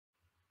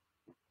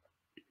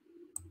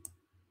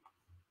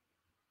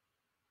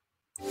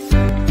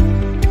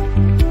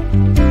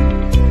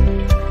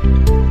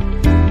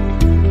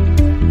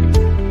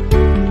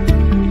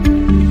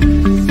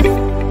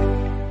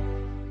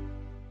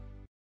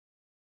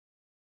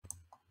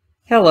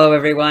Hello,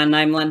 everyone.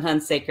 I'm Len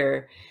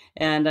Hunsaker,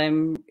 and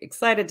I'm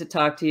excited to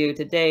talk to you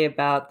today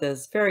about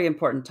this very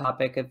important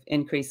topic of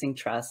increasing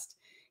trust.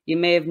 You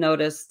may have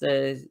noticed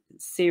the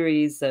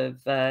series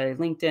of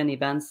LinkedIn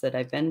events that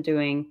I've been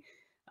doing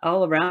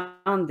all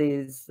around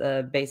these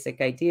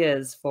basic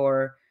ideas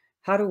for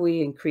how do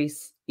we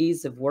increase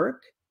ease of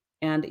work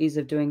and ease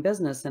of doing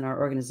business in our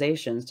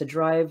organizations to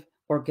drive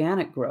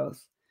organic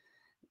growth.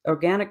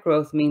 Organic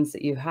growth means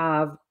that you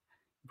have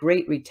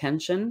great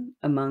retention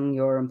among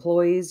your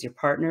employees, your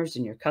partners,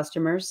 and your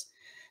customers,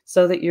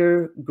 so that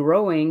you're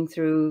growing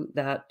through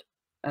that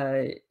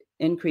uh,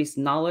 increased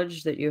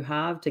knowledge that you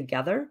have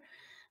together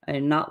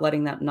and not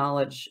letting that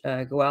knowledge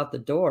go out the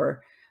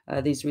door.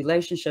 These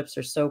relationships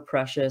are so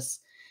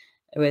precious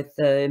with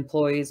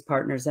employees,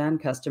 partners,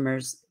 and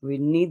customers. We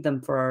need them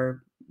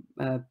for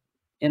our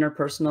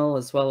interpersonal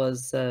as well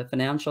as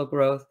financial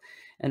growth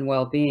and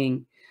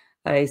well-being.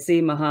 I see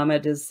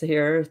Mohammed is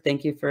here.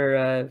 Thank you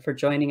for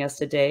joining us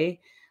today.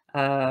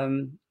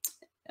 Um,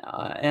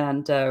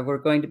 and we're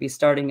going to be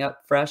starting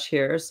up fresh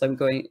here. So I'm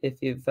going,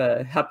 if you've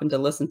happened to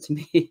listen to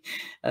me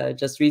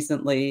just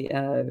recently,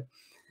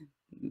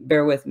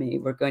 bear with me.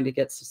 We're going to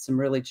get some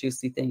really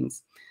juicy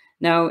things.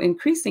 Now,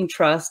 increasing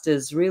trust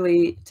is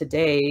really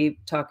today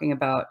talking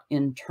about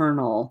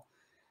internal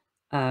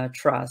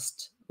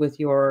trust with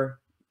your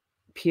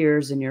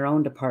peers in your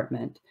own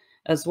department,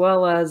 as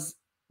well as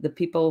the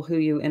people who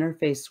you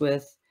interface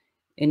with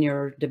in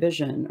your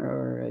division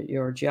or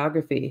your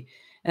geography,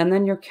 and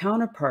then your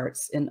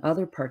counterparts in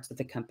other parts of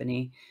the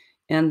company.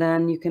 And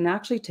then you can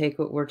actually take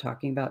what we're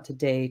talking about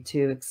today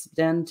to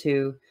extend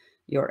to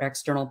your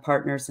external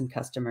partners and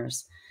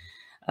customers.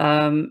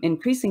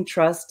 Increasing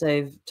trust,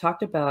 I've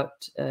talked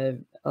about a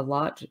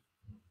lot.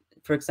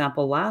 For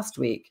example, last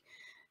week,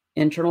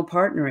 internal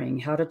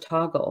partnering, how to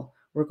toggle.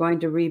 We're going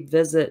to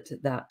revisit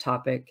that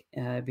topic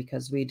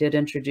because we did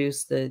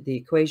introduce the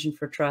equation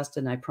for trust,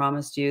 and I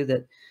promised you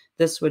that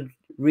this would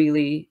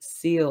really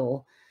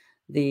seal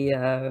the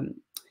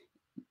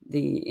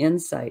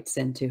insights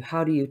into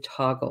how do you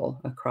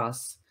toggle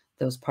across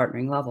those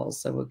partnering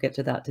levels. So we'll get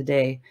to that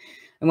today.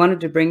 I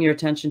wanted to bring your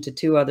attention to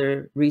two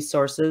other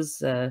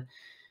resources.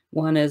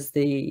 One is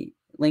the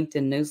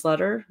LinkedIn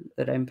newsletter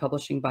that I'm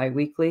publishing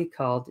bi-weekly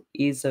called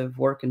Ease of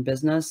Work and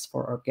Business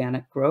for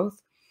Organic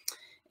Growth.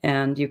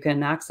 And you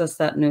can access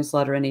that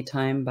newsletter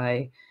anytime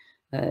by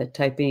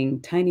typing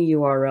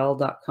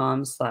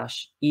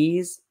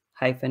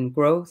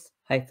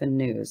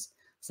tinyurl.com/ease-growth-news.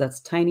 So that's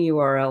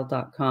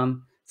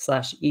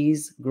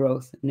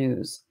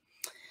tinyurl.com/ease-growth-news.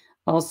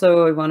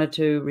 Also, I wanted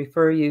to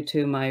refer you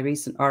to my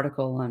recent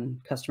article on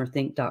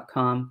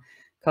customerthink.com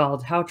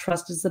called How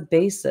Trust is the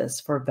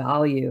Basis for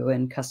Value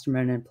in Customer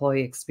and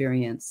Employee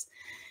Experience.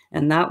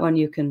 And that one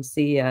you can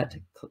see at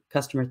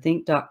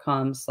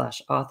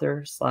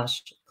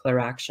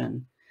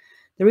customerthink.com/author/clearaction.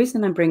 The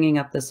reason I'm bringing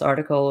up this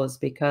article is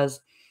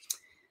because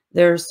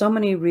there are so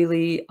many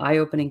really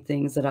eye-opening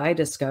things that I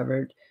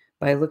discovered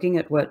by looking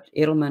at what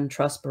Edelman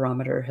Trust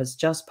Barometer has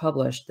just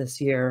published this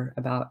year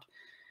about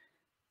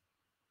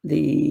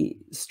the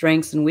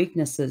strengths and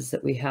weaknesses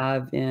that we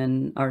have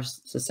in our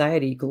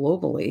society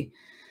globally.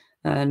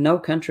 No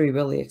country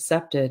really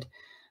accepted,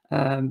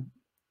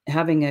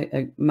 having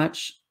a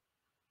much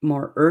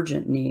more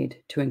urgent need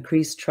to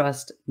increase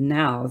trust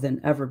now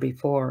than ever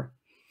before.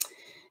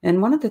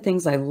 And one of the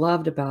things I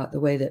loved about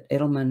the way that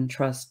Edelman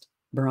Trust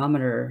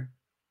Barometer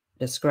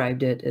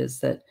described it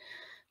is that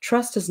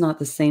trust is not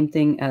the same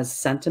thing as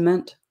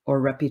sentiment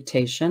or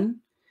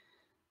reputation.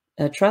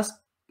 Trust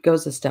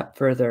goes a step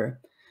further.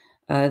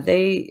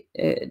 They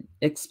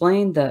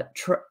explained that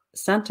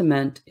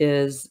sentiment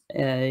is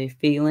a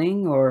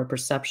feeling or a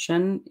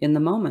perception in the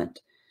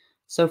moment.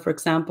 So, for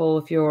example,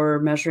 if you're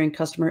measuring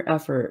customer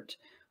effort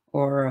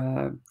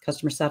or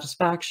customer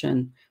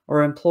satisfaction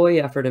or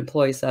employee effort,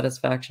 employee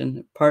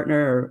satisfaction,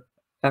 partner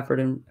effort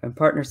and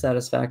partner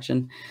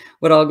satisfaction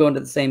would all go into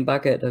the same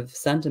bucket of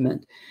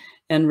sentiment.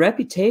 And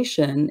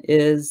reputation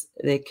is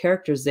the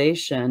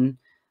characterization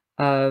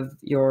of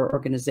your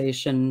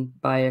organization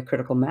by a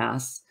critical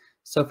mass.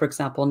 So, for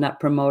example, Net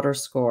Promoter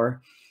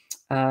Score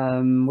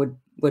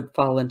would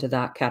fall into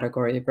that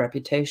category of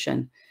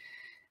reputation.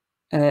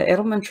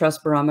 Edelman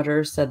Trust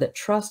Barometer said that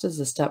trust is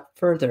a step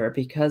further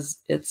because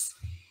it's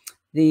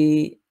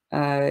the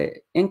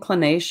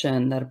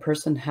inclination that a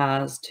person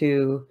has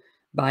to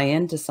buy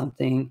into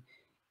something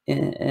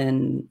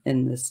in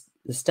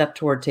the step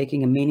toward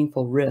taking a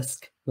meaningful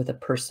risk with a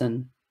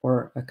person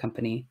or a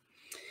company.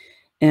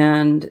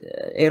 And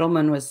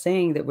Edelman was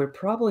saying that we're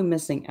probably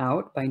missing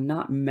out by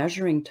not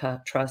measuring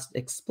trust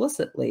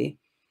explicitly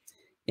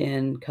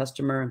in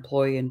customer,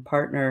 employee, and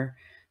partner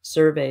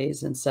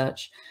surveys and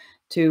such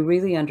to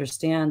really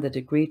understand the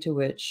degree to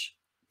which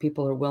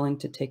people are willing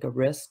to take a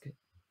risk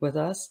with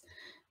us.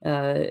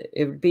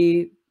 It would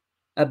be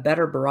a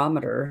better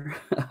barometer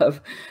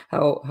of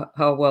how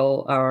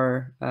well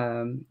our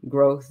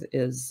growth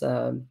is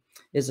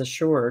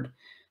assured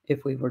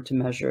if we were to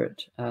measure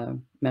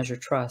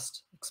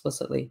trust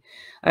explicitly.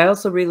 I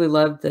also really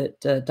love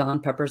that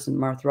Don Peppers and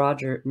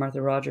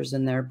Martha Rogers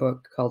in their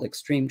book called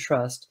Extreme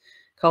Trust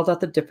called out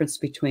the difference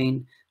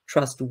between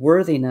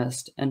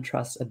trustworthiness and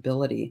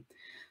trustability.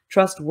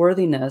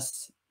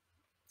 Trustworthiness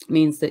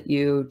means that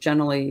you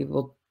generally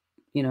will,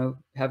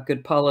 have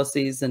good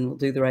policies and will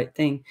do the right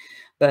thing,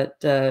 but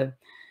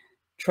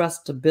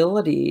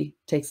trustability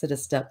takes it a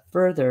step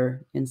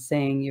further in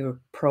saying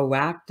you're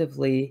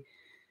proactively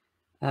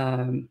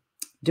um,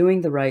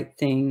 doing the right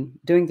thing,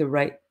 doing the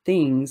right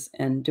things,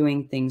 and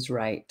doing things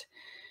right.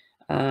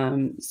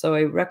 So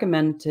I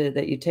recommend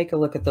that you take a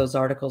look at those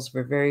articles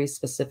for very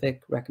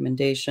specific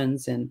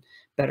recommendations in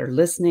better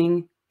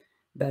listening,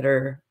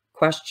 better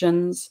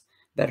questions,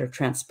 better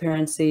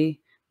transparency,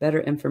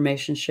 better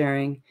information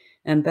sharing,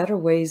 and better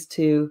ways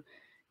to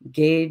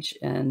gauge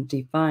and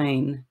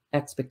define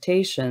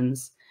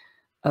expectations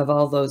of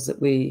all those that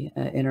we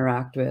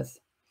interact with.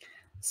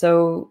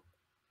 So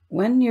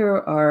when you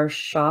are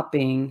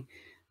shopping,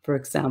 for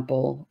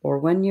example, or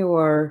when you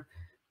are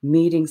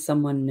meeting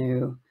someone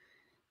new,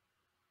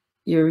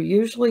 you're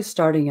usually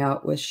starting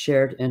out with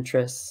shared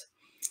interests.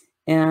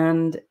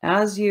 And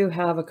as you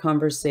have a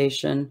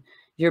conversation,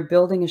 you're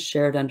building a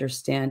shared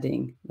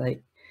understanding.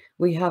 Like,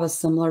 we have a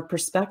similar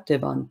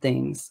perspective on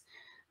things.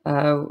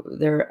 There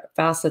are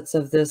facets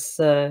of this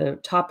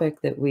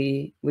topic that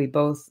we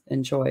both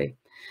enjoy.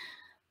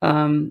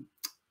 Um,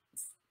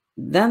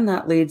 then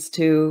that leads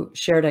to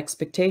shared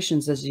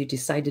expectations as you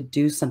decide to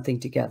do something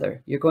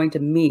together. You're going to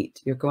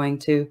meet. You're going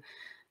to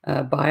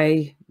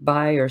buy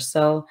or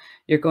sell.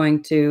 You're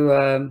going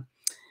to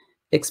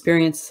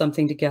experience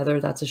something together.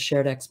 That's a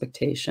shared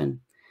expectation.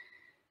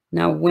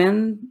 Now,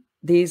 when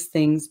these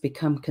things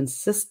become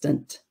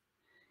consistent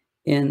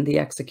in the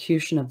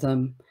execution of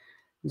them,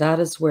 that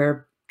is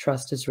where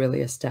trust is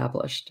really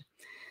established.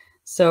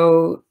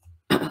 So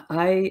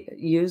I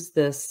use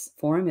this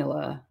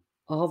formula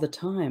all the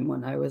time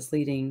when I was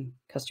leading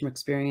customer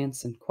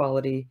experience and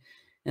quality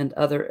and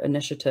other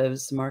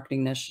initiatives,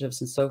 marketing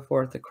initiatives, and so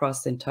forth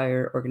across the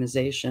entire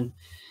organization.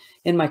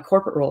 In my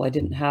corporate role, I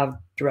didn't have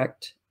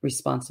direct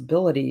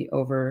responsibility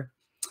over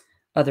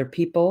other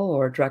people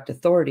or direct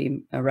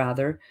authority,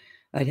 rather.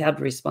 I had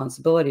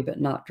responsibility,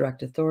 but not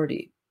direct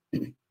authority.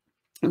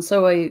 And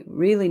so I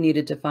really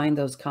needed to find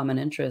those common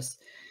interests.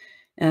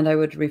 And I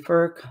would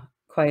refer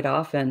quite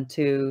often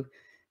to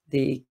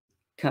the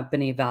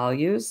company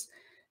values,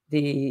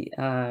 the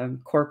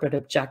corporate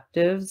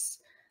objectives,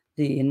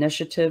 the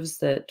initiatives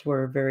that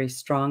were very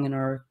strong in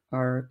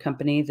our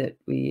company that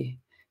we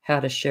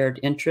had a shared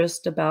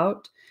interest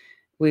about.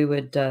 We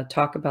would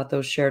talk about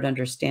those shared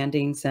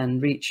understandings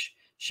and reach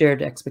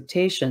shared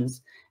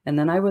expectations. And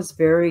then I was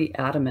very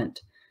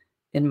adamant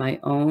in my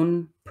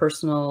own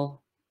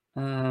personal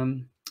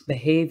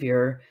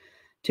behavior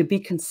to be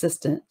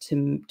consistent,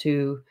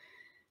 to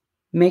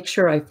make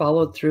sure I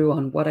followed through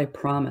on what I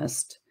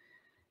promised.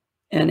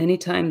 And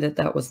anytime that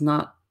that was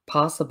not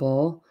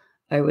possible,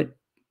 I would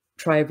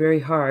try very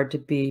hard to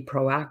be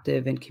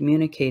proactive in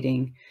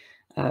communicating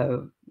uh,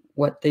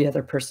 what the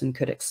other person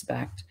could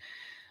expect.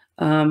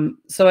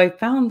 So I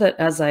found that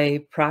as I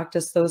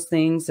practiced those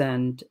things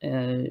and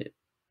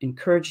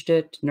encouraged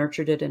it,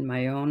 nurtured it in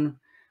my own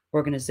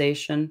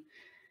organization,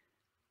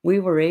 we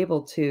were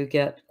able to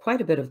get quite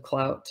a bit of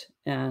clout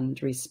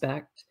and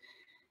respect,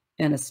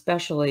 and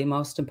especially,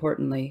 most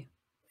importantly,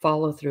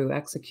 follow through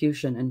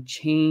execution and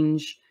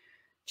changed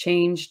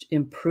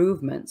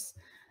improvements,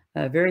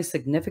 very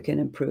significant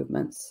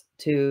improvements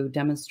to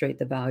demonstrate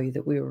the value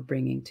that we were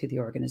bringing to the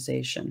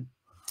organization.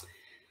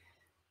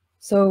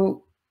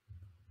 So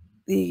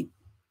the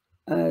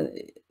uh,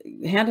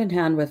 hand in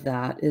hand with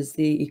that is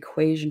the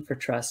equation for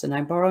trust. And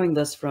I'm borrowing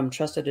this from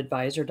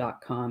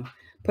trustedadvisor.com,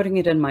 putting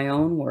it in my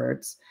own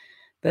words.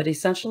 But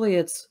essentially,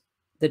 it's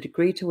the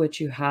degree to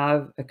which you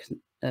have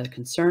a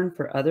concern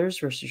for others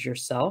versus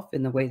yourself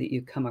in the way that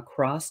you come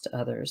across to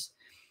others.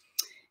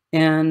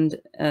 And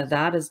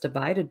that is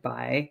divided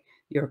by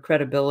your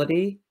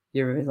credibility,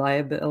 your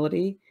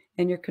reliability,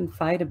 and your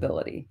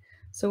confide-ability.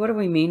 So what do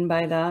we mean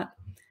by that?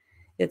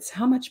 It's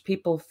how much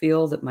people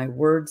feel that my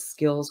words,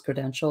 skills,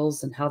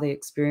 credentials, and how they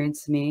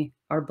experience me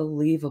are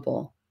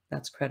believable.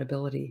 That's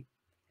credibility.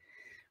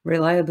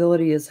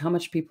 Reliability is how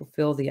much people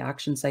feel the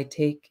actions I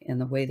take and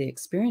the way they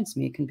experience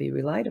me can be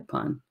relied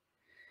upon.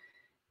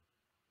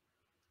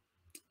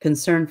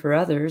 Concern for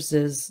others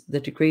is the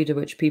degree to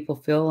which people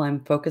feel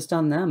I'm focused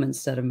on them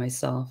instead of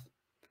myself.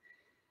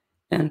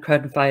 And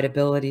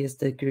confide-ability is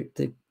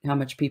how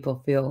much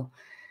people feel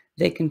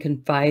they can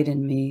confide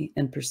in me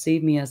and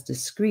perceive me as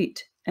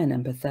discreet and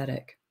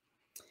empathetic.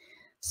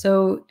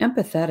 So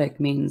empathetic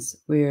means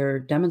we're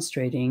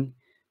demonstrating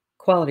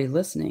quality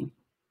listening.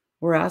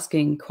 We're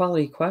asking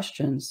quality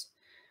questions.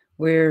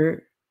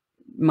 We're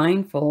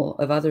mindful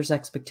of others'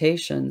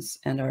 expectations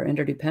and our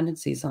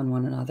interdependencies on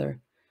one another.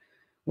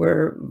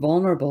 We're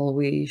vulnerable.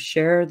 We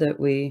share that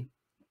we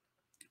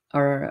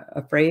are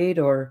afraid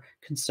or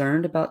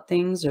concerned about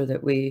things or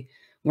that we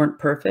weren't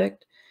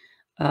perfect.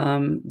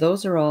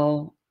 Those are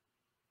all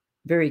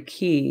very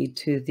key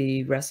to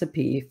the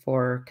recipe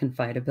for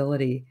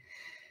confidability.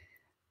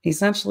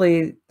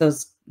 Essentially,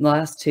 those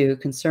last two,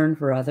 concern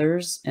for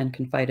others and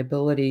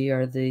confidability,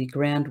 are the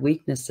grand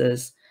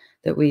weaknesses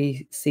that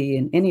we see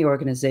in any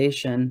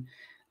organization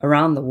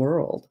around the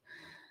world.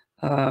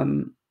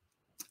 Um,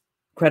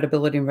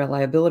 Credibility and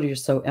reliability are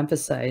so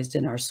emphasized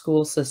in our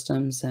school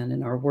systems and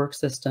in our work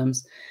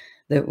systems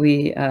that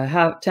we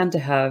tend to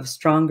have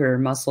stronger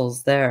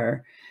muscles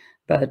there,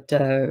 but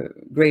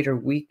greater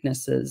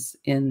weaknesses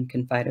in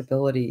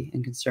confidability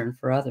and concern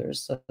for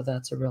others. So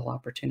that's a real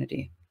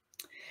opportunity.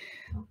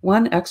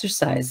 One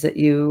exercise that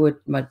you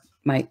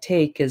might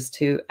take is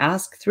to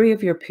ask 3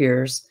 of your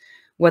peers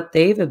what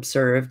they've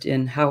observed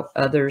in how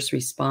others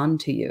respond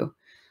to you.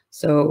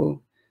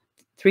 So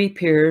 3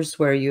 peers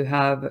where you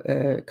have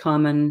a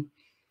common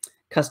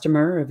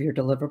customer of your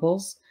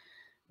deliverables,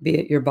 be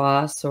it your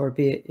boss or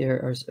be it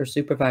your or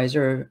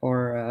supervisor,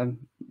 or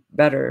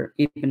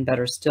even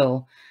better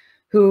still,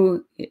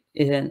 who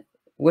in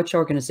which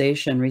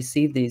organization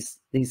received these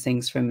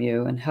things from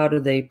you, and how do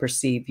they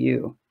perceive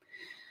you?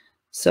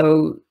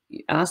 So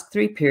ask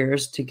 3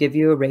 peers to give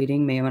you a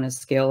rating, maybe on a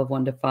scale of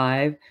 1 to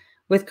 5,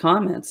 with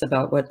comments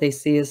about what they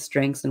see as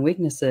strengths and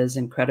weaknesses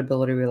in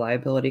credibility,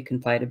 reliability,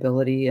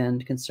 confidability,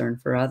 and concern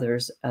for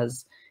others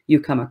as you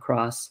come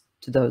across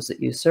to those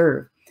that you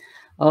serve.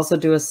 Also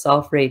do a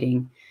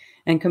self-rating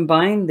and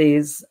combine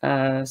these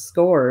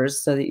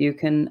scores so that you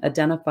can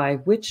identify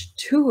which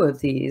 2 of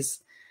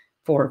these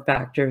 4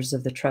 factors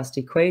of the trust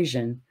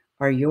equation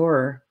are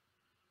your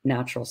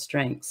natural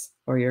strengths,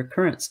 or your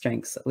current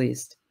strengths at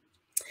least.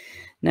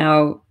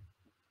 Now,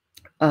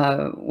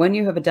 when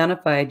you have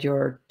identified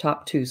your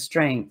top 2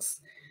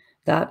 strengths,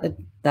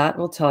 that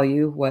will tell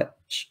you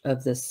which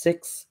of the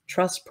 6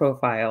 trust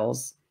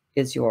profiles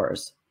is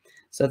yours.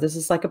 So this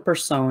is like a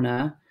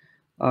persona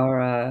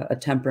or a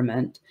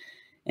temperament.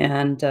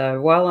 And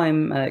while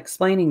I'm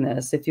explaining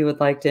this, if you would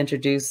like to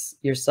introduce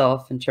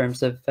yourself in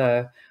terms of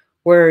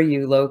where are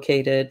you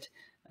located,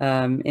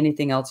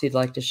 anything else you'd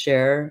like to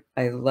share,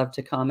 I'd love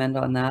to comment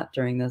on that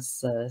during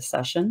this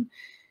session.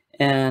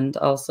 And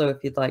also,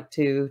 if you'd like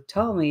to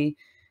tell me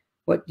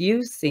what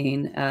you've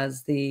seen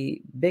as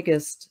the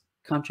biggest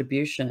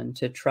contribution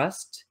to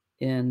trust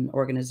in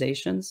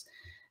organizations,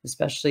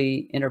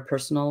 especially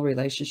interpersonal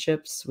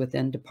relationships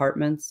within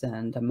departments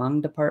and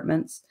among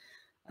departments.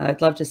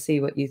 I'd love to see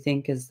what you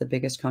think is the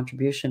biggest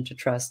contribution to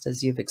trust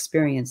as you've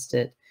experienced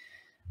it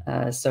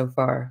so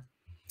far.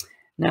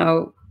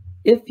 Now,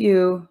 if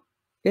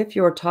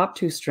your top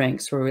 2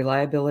 strengths were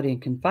reliability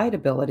and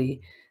confidability,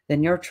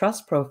 then your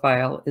trust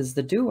profile is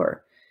the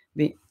doer.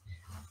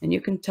 And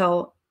you can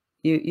tell,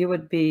 you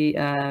would be,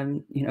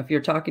 if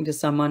you're talking to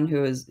someone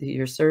who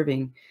you're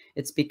serving,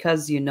 it's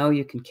because you know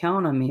you can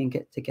count on me and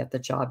get the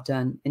job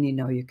done, and you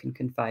know you can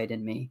confide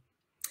in me.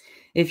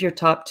 If your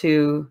top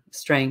 2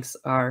 strengths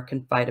are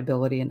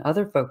confidability and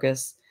other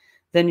focus,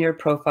 then your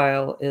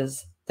profile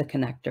is the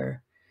connector.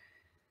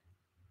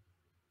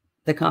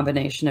 The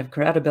combination of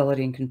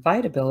credibility and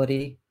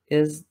confidability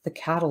is the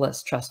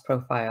catalyst trust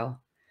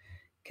profile.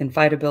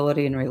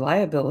 Confidability and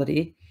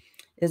reliability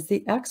is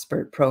the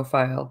expert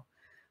profile,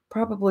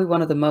 probably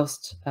one of the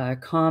most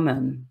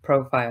common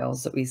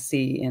profiles that we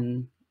see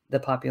in the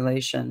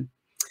population.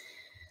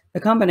 The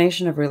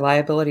combination of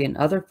reliability and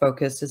other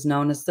focus is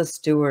known as the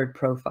steward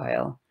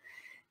profile,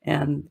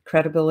 and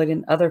credibility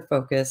and other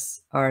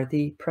focus are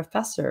the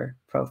professor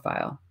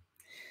profile.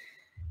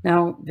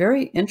 Now,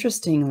 very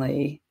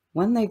interestingly,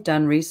 when they've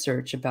done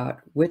research about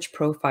which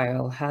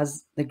profile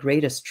has the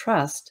greatest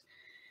trust,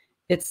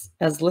 it's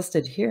as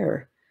listed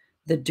here.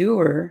 The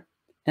doer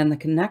and the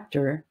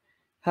connector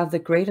have the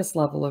greatest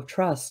level of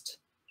trust.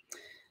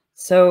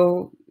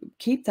 So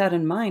keep that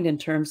in mind in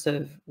terms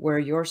of where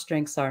your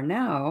strengths are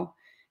now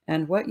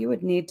and what you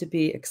would need to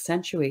be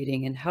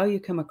accentuating and how you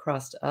come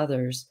across to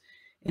others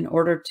in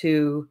order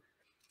to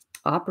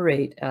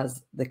operate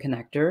as the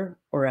connector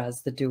or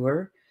as the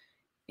doer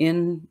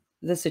in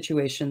the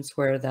situations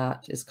where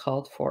that is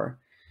called for.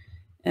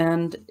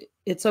 And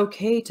it's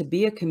okay to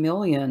be a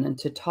chameleon and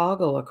to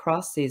toggle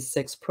across these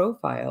 6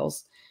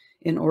 profiles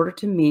in order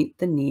to meet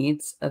the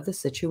needs of the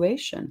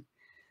situation.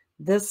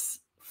 This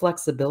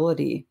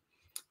flexibility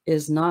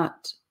is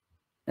not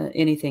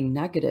anything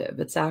negative.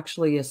 It's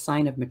actually a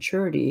sign of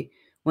maturity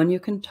when you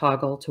can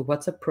toggle to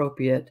what's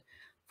appropriate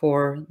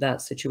for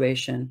that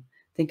situation.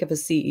 Think of a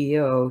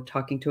CEO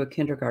talking to a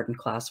kindergarten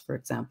class, for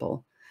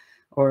example,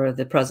 or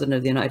the president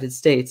of the United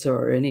States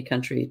or any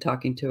country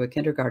talking to a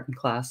kindergarten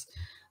class,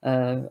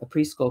 a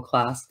preschool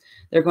class.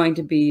 They're going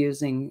to be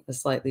using a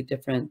slightly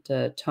different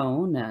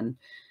tone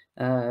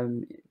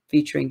and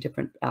featuring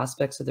different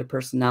aspects of their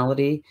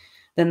personality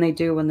than they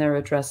do when they're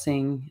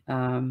addressing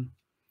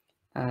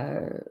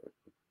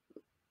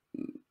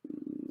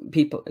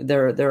people,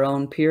 their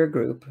own peer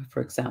group,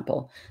 for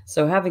example.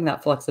 So having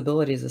that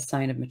flexibility is a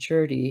sign of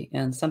maturity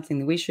and something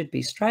that we should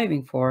be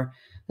striving for,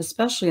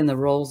 especially in the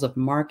roles of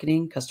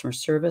marketing, customer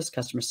service,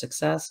 customer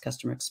success,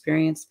 customer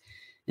experience,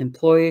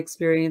 employee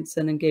experience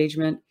and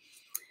engagement,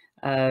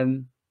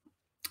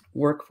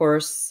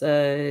 workforce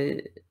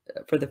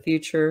for the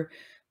future,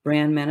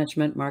 brand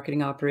management,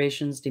 marketing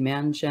operations,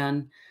 demand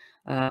gen.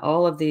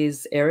 All of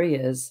these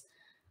areas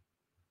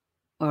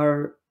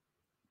are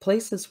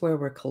places where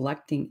we're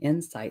collecting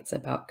insights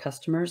about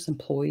customers,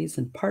 employees,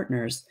 and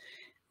partners.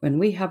 When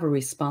we have a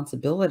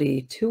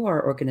responsibility to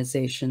our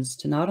organizations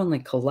to not only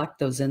collect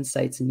those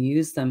insights and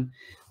use them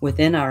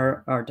within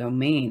our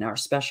domain, our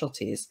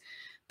specialties,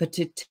 but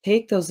to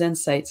take those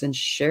insights and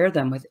share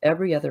them with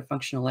every other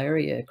functional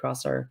area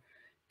across our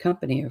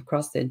company,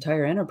 across the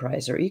entire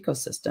enterprise or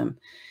ecosystem,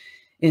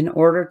 in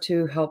order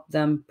to help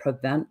them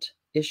prevent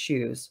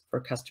issues for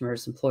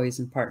customers, employees,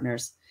 and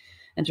partners,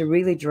 and to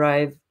really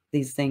drive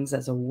these things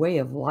as a way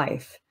of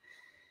life,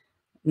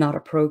 not a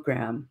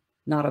program,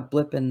 not a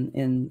blip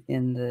in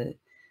the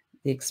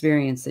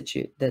experience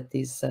that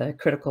these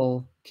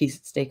critical key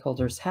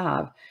stakeholders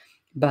have,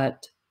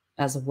 but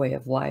as a way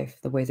of life,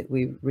 the way that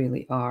we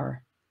really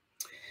are.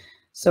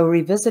 So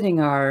revisiting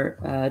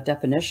our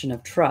definition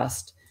of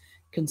trust,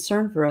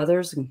 concern for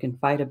others and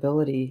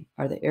confide-ability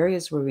are the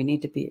areas where we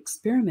need to be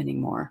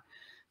experimenting more.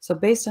 So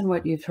based on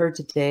what you've heard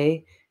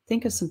today,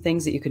 think of some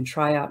things that you can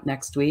try out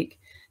next week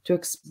to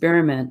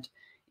experiment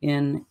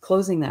in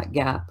closing that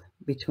gap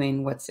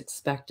between what's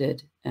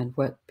expected and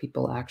what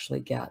people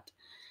actually get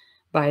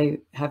by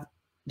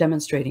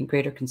demonstrating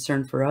greater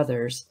concern for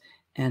others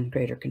and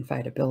greater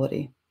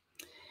confide-ability.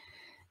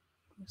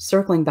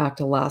 Circling back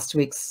to last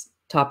week's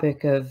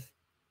topic of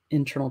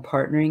internal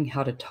partnering,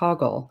 how to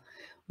toggle,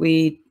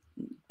 we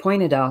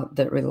pointed out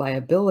that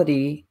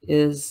reliability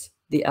is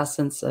the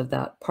essence of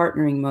that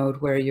partnering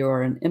mode where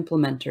you're an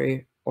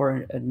implementer or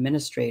an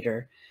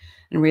administrator.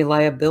 And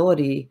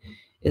reliability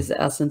is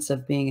the essence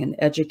of being an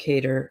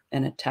educator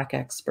and a tech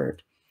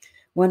expert.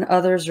 When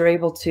others are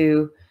able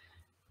to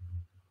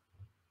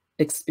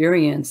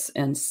experience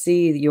and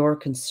see your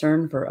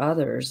concern for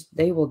others,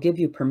 they will give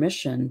you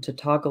permission to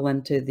toggle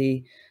into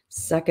the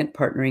second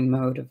partnering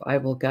mode of I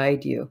will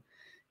guide you,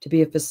 to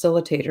be a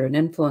facilitator, an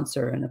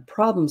influencer, and a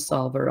problem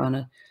solver on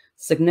a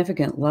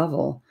significant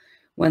level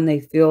when they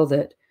feel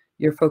that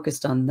you're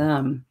focused on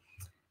them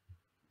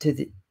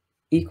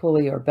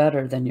equally or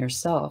better than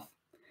yourself.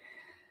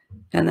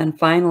 And then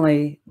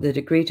finally, the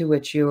degree to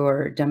which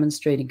you're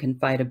demonstrating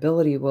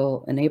confide-ability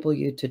will enable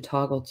you to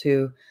toggle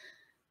to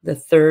the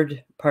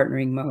third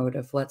partnering mode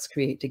of let's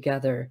create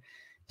together,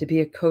 to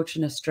be a coach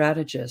and a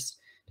strategist,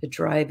 to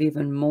drive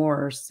even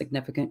more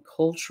significant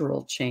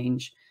cultural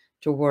change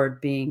toward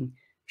being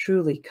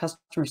truly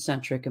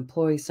customer-centric,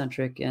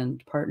 employee-centric,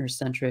 and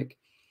partner-centric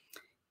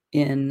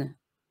in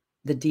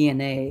the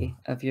DNA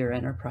of your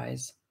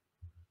enterprise.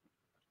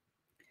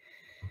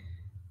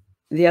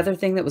 The other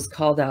thing that was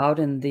called out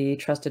in the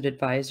Trusted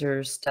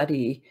Advisor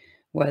study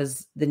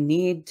was the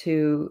need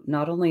to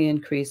not only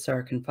increase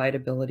our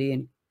confide-ability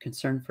and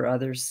concern for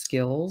others'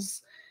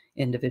 skills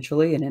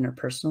individually and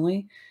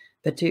interpersonally,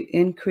 but to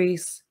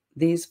increase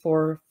these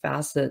 4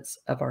 facets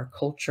of our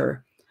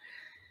culture.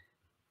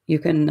 You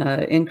can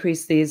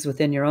increase these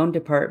within your own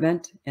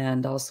department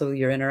and also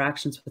your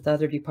interactions with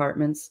other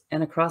departments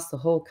and across the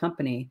whole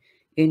company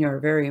in your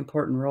very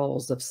important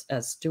roles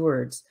as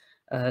stewards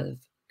of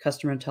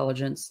customer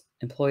intelligence,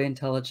 employee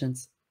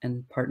intelligence,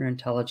 and partner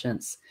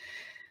intelligence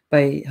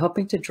by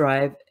helping to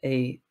drive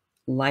a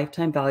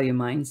lifetime value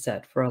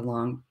mindset for a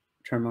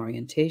long-term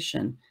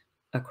orientation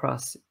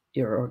across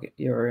your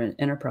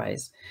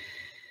enterprise.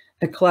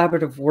 A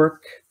collaborative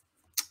work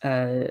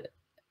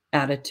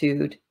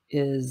attitude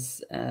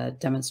is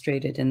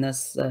demonstrated in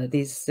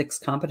these 6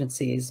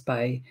 competencies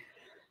by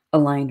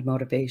aligned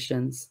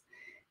motivations,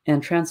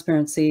 and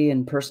transparency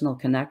and personal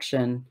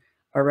connection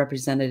are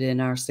represented in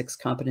our 6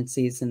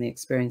 competencies in the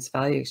experience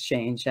value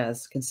exchange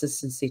as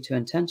consistency to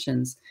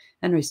intentions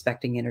and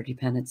respecting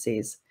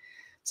interdependencies.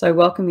 So I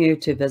welcome you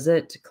to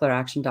visit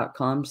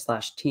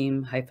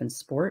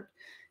clairaction.com/team-sport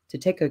to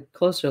take a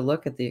closer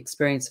look at the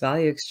experience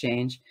value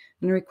exchange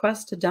and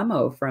request a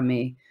demo from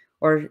me,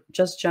 or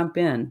just jump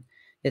in.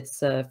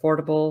 It's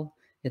affordable.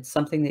 It's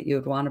something that you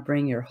would want to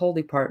bring your whole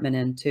department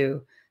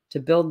into to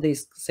build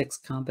these 6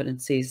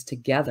 competencies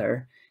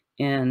together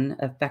in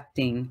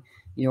affecting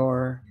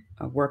your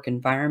work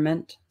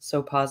environment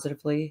so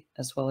positively,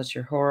 as well as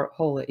your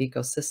whole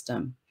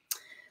ecosystem.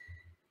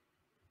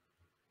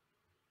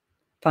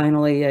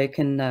 Finally, I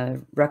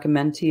can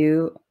recommend to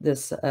you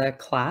this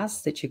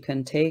class that you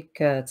can take.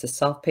 It's a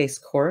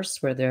self-paced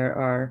course where there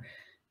are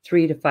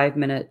 3 to 5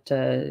 minute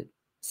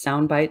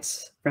sound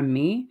bites from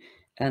me,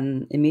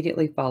 and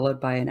immediately followed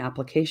by an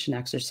application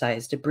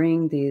exercise to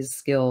bring these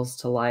skills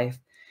to life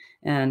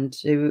and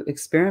to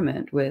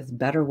experiment with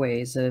better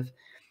ways of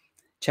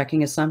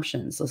checking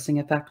assumptions, listening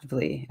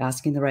effectively,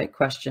 asking the right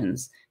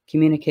questions,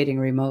 communicating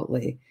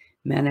remotely,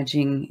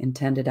 managing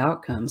intended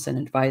outcomes, and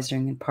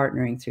advising and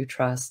partnering through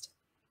trust.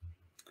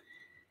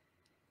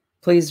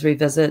 Please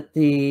revisit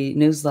the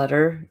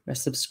newsletter or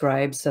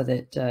subscribe so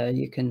that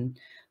you can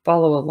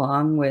follow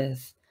along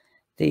with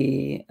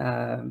the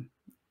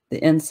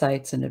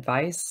insights and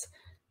advice.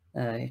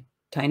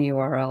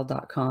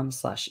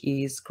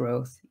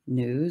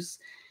 tinyurl.com/easegrowthnews.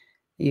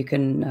 You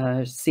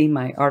can see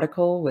my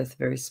article with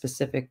very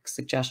specific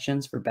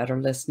suggestions for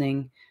better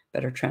listening,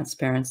 better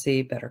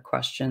transparency, better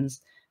questions,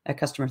 at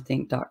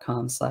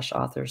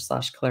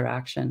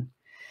customerthink.com/author/clearaction.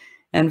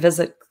 And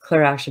visit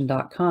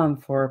clearaction.com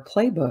for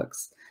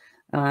playbooks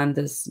on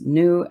this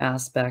new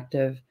aspect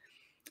of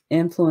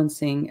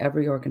influencing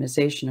every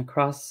organization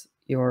across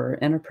your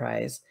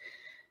enterprise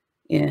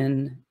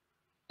in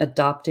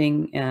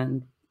adopting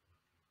and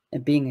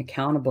being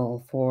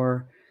accountable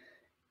for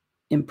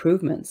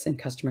improvements in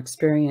customer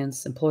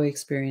experience, employee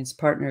experience,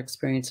 partner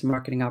experience, and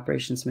marketing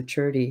operations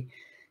maturity.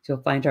 You'll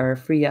find our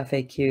free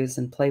FAQs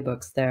and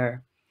playbooks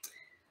there.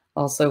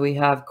 Also, we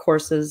have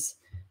courses.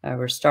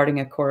 We're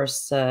starting a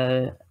course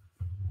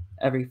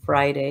every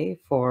Friday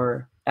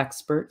for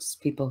experts,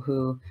 people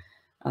who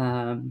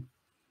are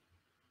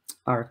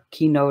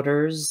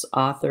keynoters,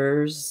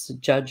 authors,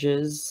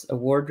 judges,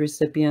 award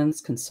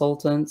recipients,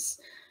 consultants,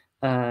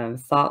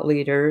 thought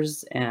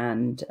leaders,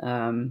 and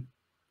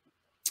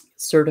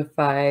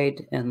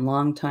certified and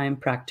longtime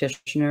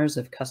practitioners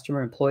of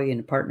customer, employee,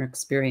 and partner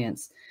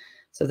experience.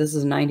 So this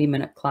is a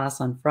 90-minute class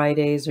on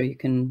Fridays, or you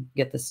can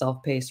get the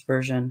self-paced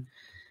version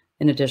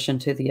in addition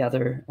to the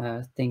other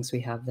things we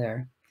have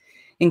there.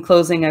 In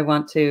closing, I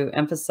want to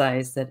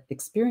emphasize that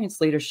experience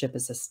leadership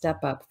is a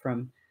step up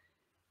from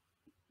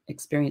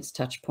experience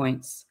touch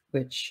points,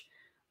 which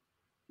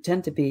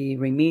tend to be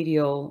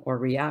remedial or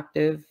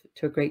reactive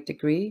to a great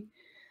degree.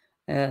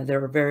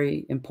 They're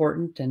very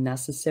important and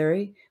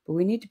necessary, but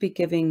we need to be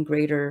giving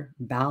greater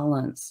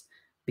balance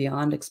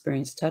beyond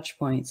experience touch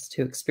points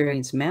to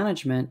experience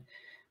management,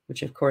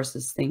 which of course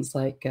is things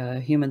like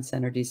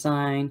human-centered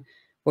design,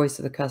 voice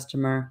of the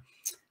customer,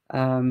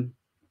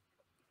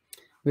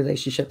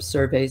 relationship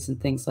surveys, and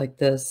things like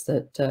this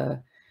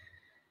that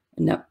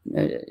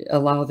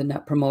allow the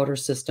Net Promoter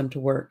System to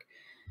work.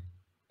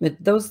 But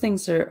those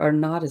things are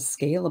not as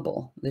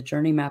scalable. The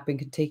journey mapping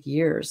can take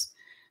years.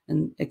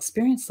 And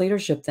experience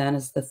leadership then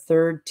is the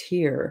third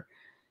tier.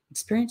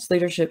 Experience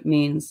leadership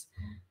means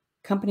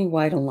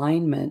company-wide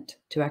alignment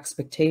to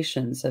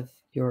expectations of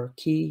your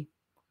key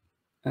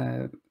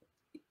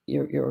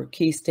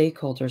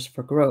stakeholders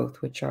for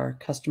growth, which are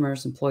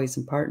customers, employees,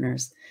 and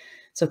partners.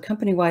 So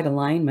company-wide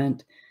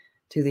alignment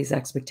to these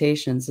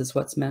expectations is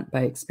what's meant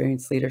by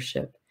experience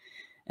leadership.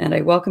 And I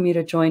welcome you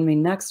to join me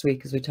next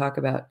week as we talk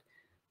about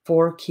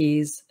 4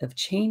 keys of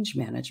change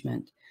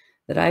management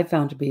that I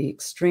found to be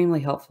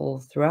extremely helpful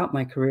throughout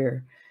my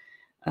career.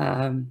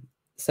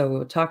 So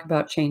we'll talk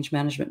about change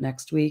management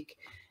next week,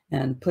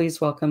 and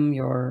please welcome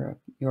your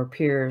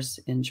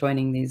peers in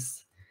joining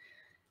these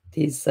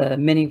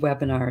mini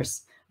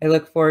webinars. I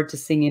look forward to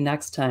seeing you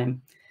next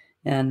time,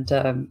 and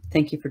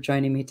thank you for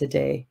joining me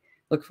today.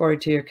 Look forward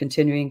to your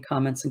continuing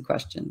comments and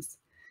questions.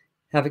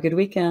 Have a good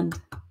weekend.